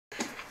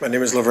My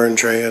name is LaVerne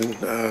Thraen,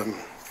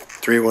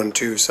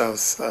 312 South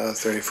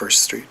 31st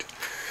Street.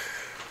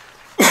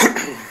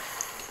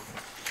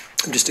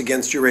 I'm just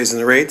against you raising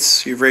the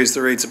rates. You've raised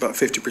the rates about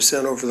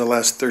 50% over the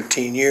last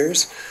 13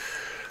 years.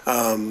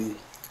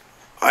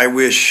 I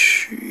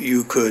wish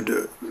you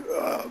could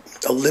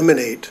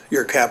eliminate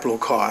your capital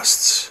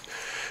costs.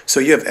 So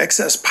you have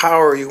excess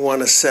power you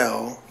want to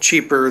sell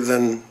cheaper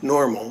than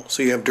normal.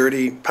 So you have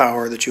dirty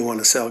power that you want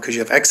to sell because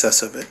you have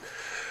excess of it.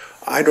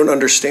 I don't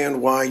understand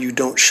why you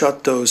don't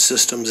shut those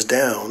systems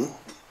down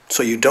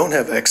so you don't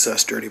have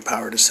excess dirty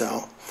power to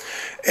sell.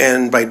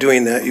 And by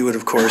doing that, you would,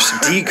 of course,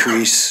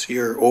 decrease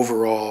your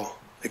overall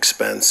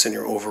expense and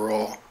your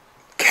overall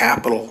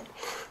capital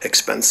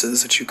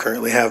expenses that you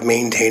currently have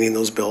maintaining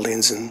those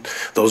buildings and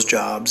those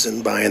jobs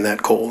and buying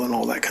that coal and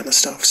all that kind of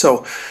stuff.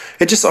 So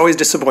it just always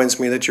disappoints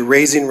me that you're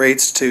raising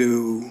rates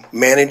to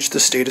manage the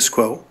status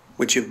quo,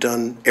 which you've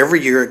done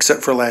every year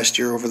except for last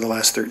year over the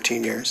last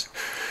 13 years.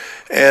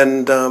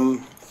 And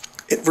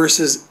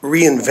versus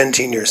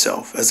reinventing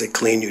yourself as a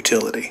clean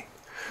utility,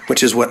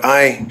 which is what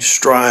I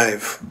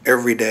strive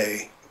every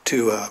day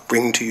to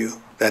bring to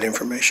you that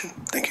information.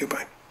 Thank you.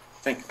 Bye.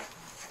 Thank you.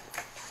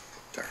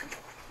 Sorry.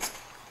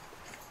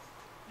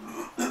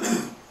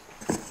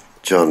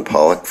 John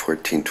Pollack,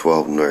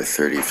 1412 North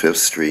 35th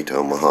Street,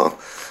 Omaha.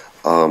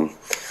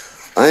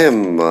 I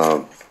am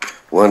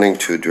wanting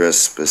to address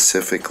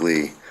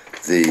specifically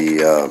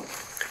the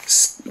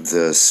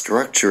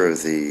structure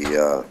of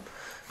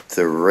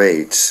the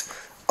rates.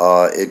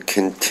 It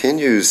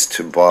continues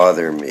to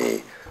bother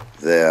me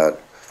that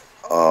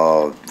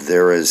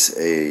there is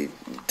a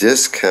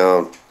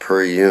discount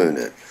per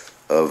unit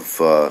of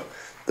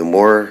the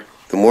more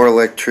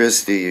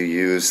electricity you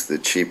use, the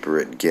cheaper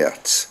it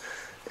gets.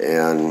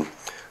 And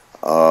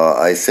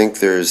I think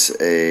there's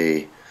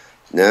a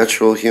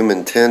natural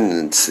human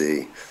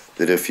tendency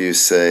that if you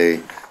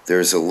say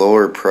there's a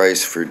lower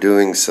price for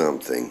doing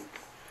something,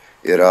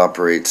 it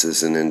operates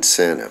as an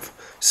incentive.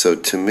 So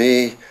to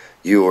me,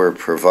 you are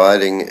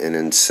providing an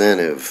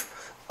incentive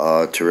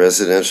to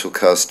residential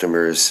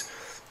customers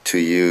to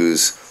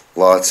use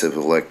lots of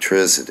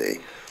electricity,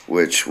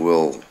 which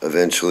will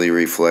eventually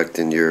reflect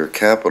in your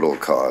capital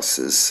costs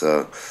as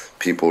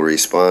people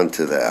respond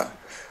to that.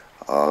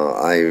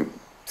 I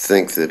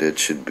think that it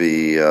should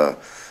be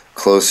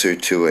closer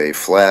to a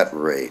flat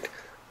rate.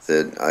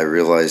 That I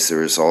realize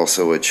there is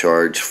also a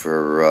charge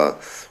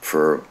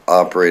for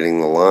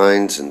operating the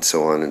lines and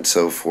so on and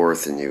so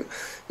forth, and you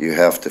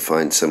have to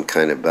find some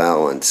kind of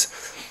balance.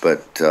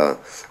 But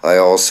I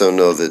also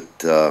know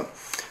that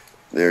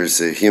there's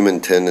a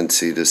human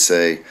tendency to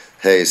say,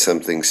 hey,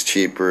 something's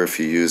cheaper if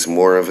you use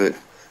more of it,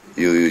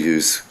 you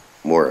use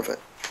more of it.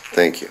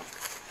 Thank you.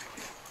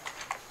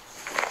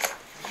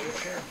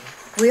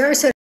 We are